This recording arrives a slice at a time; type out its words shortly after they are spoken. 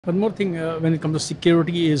One more thing when it comes to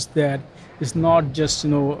security is that it's not just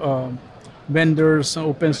vendors,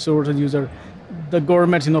 open source and user. The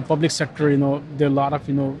government, public sector, there are a lot of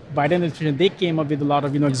Biden administration. They came up with a lot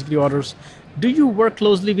of executive orders. Do you work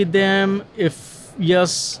closely with them? If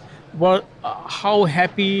yes, what? How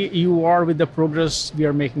happy you are with the progress we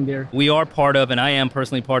are making there? We are part of, and I am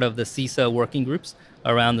personally part of the CISA working groups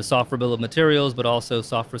around the software bill of materials, but also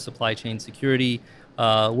software supply chain security.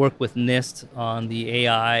 Work with NIST on the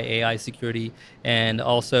AI security, and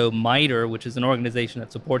also MITRE, which is an organization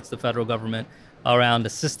that supports the federal government around a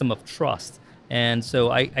system of trust. And so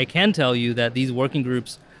I can tell you that these working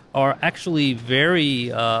groups are actually very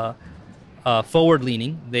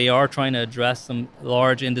forward-leaning. They are trying to address some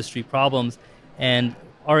large industry problems and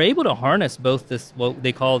are able to harness both this, what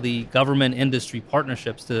they call the government industry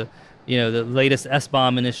partnerships to, the latest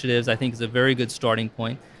SBOM initiatives, I think is a very good starting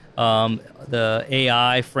point. The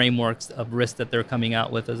AI frameworks of risk that they're coming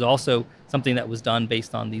out with is also something that was done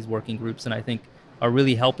based on these working groups, and I think are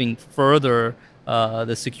really helping further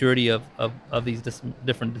the security of these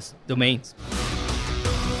different domains.